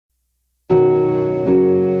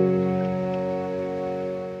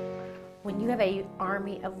an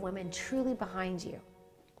army of women truly behind you,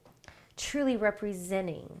 truly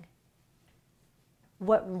representing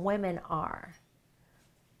what women are,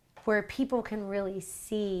 where people can really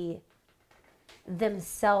see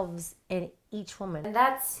themselves in each woman. And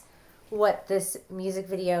that's what this music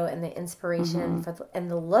video and the inspiration for and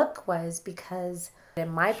the look was, because in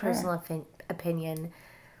my personal opinion,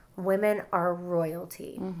 women are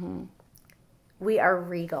royalty. We are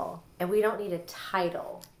regal, and we don't need a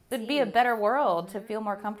title. It'd be a better world to feel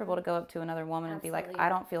more comfortable to go up to another woman and be like, I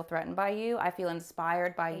don't feel threatened by you. I feel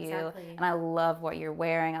inspired by you. And I love what you're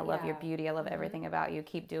wearing. I love your beauty. I love everything about you.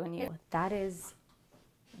 Keep doing you. That is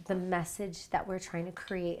the message that we're trying to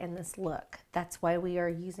create in this look. That's why we are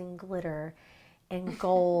using glitter and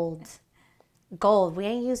gold. Gold. We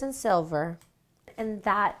ain't using silver. And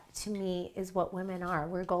that, to me, is what women are.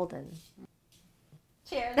 We're golden.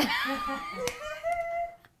 Cheers.